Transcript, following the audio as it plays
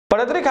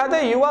પડધરી ખાતે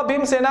યુવા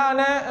ભીમ સેના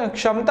અને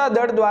ક્ષમતા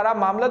દળ દ્વારા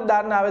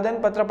મામલતદારને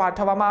આવેદનપત્ર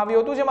પાઠવવામાં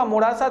આવ્યું હતું, જેમાં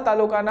મોડાસા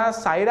તાલુકાના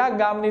સાયરા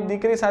ગામની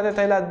દીકરી સાથે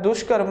થયેલા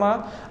દુષ્કર્મ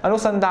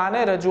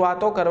અનુસંધાને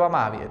રજૂઆતો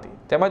કરવામાં આવી હતી,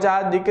 તેમજ આ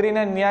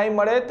દીકરીને ન્યાય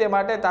મળે તે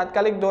માટે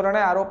તાત્કાલિક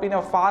ધોરણે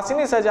આરોપીને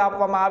ફાંસીની સજા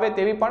આપવામાં આવે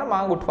તેવી પણ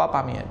માંગ ઉઠવા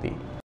પામી હતી।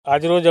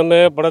 આજરોજ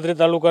અમે પડધરી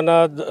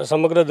તાલુકાના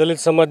સમગ્ર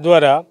દલિત સમાજ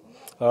દ્વારા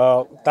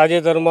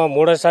તાજેતરમાં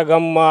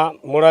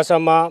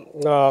મોડાસામાં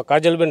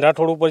કાજલબેન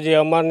રાઠોડ ઉપર જે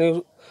અમારની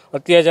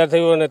અત્યાચાર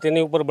થયો અને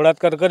તેની ઉપર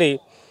બળાત્કાર કરી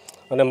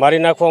અને મારી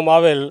નાખવામાં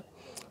આવેલ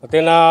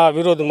તેના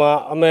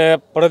વિરોધમાં અમે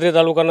પડધરી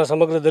તાલુકાના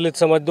સમગ્ર દલિત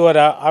સમાજ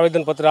દ્વારા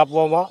આવેદનપત્ર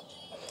આપવામાં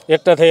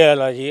એકઠા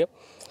થયેલા છીએ।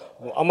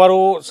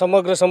 અમારું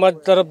સમગ્ર સમાજ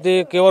તરફથી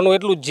કહેવાનું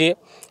એટલું જ છે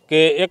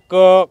કે એક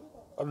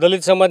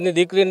દલિત સમાજની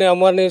દીકરીને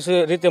અમારની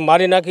રીતે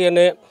મારી નાખી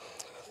અને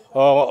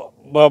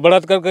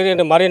બળાત્કાર કરી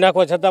અને મારી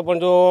નાખવા છતાં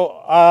પણ જો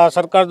આ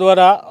સરકાર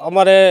દ્વારા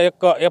અમારે એક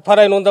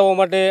FRI નોંધાવવા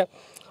માટે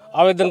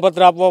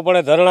આવેદનપત્ર આપવા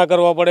પડે, ધરણા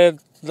કરવા પડે,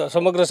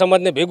 સમગ્ર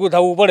સમાજને ભેગું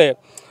થવું પડે,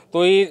 તો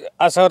એ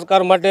આ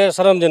સરકાર માટે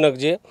શરમજનક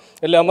છે।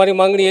 એટલે અમારી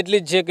માંગણી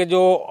એટલી જ છે કે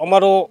જો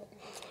અમારો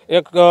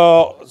એક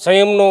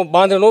સંયમનો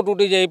બાંધ ન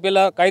તૂટી જાય એ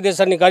પહેલાં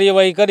કાયદેસરની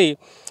કાર્યવાહી કરી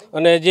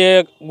અને જે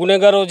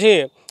ગુનેગારો છે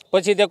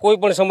પછી તે કોઈ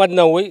પણ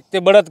સમાજના હોય તે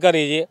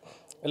બળાત્કારી છે,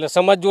 એટલે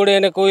સમાજ જોડે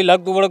એને કોઈ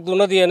લાગતું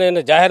વળગતું નથી અને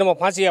એને જાહેરમાં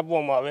ફાંસી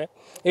આપવામાં આવે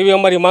એવી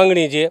અમારી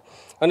માંગણી છે।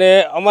 અને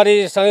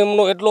અમારી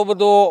સંયમનો એટલો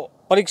બધો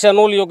પરીક્ષા ન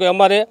લ્યો કે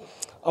અમારે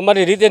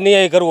અમારી રીતે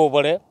ન્યાય કરવો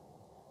પડે,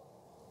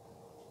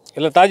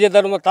 એટલે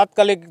તાજેતરમાં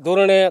તાત્કાલિક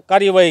ધોરણે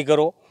કાર્યવાહી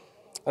કરો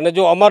અને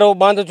જો અમારો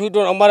બાંધ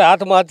છૂટ્યો અમારે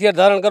હાથમાં હથિયાર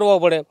ધારણ કરવા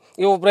પડે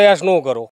એવો પ્રયાસ ન કરો।